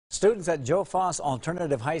Students at Joe Foss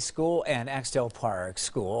Alternative High School and Axtell Park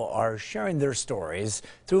School are sharing their stories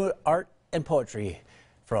through art and poetry.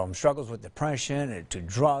 From struggles with depression to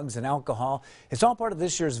drugs and alcohol, it's all part of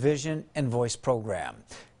this year's Vision and Voice program.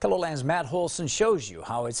 KELOLAND's Matt Holson shows you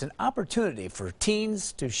how it's an opportunity for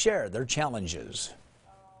teens to share their challenges.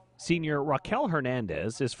 Senior Raquel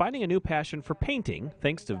Hernandez is finding a new passion for painting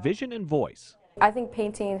thanks to Vision and Voice. I think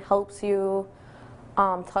painting helps you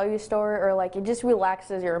tell your story, or it just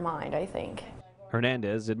relaxes your mind, I think.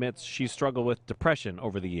 Hernandez admits she struggled with depression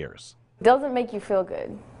over the years. It doesn't make you feel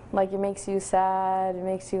good. It makes you sad, it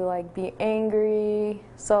makes you be angry.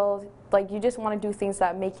 So you just want to do things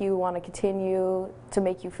that make you want to continue to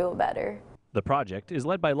make you feel better. The project is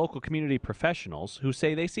led by local community professionals who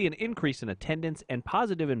say they see an increase in attendance and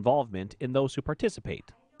positive involvement in those who participate.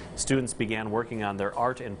 Students began working on their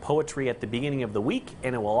art and poetry at the beginning of the week,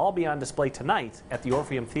 and it will all be on display tonight at the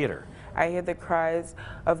Orpheum Theater. I hear the cries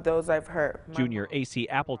of those I've hurt. Junior A.C.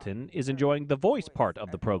 Appleton is enjoying the voice part of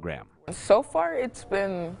the program. So far, it's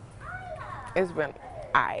been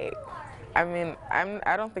I mean,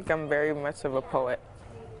 I don't think I'm very much of a poet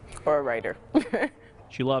or a writer.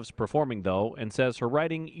 She loves performing, though, and says her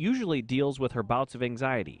writing usually deals with her bouts of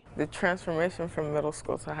anxiety. The transformation from middle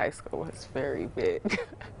school to high school was very big.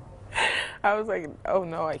 I was like, oh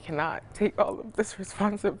no, I cannot take all of this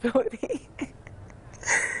responsibility.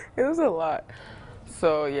 It was a lot.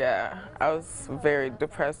 So yeah, I was very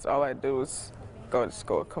depressed. All I do was go to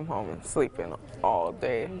school, come home, and sleep in all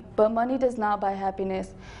day. But money does not buy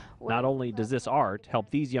happiness. Not only does this art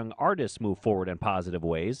help these young artists move forward in positive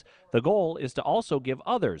ways, the goal is to also give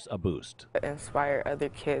others a boost. Inspire other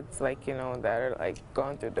kids that are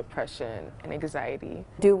going through depression and anxiety.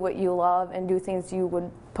 Do what you love and do things you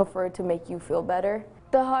would prefer to make you feel better.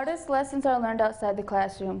 The hardest lessons are learned outside the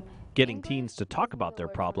classroom. Getting teens to talk about their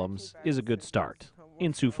problems is a good start.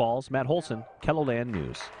 In Sioux Falls, Matt Holson, KELOLAND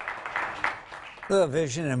News. The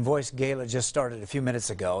Vision and Voice Gala just started a few minutes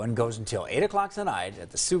ago and goes until 8 o'clock tonight at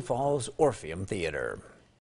the Sioux Falls Orpheum Theater.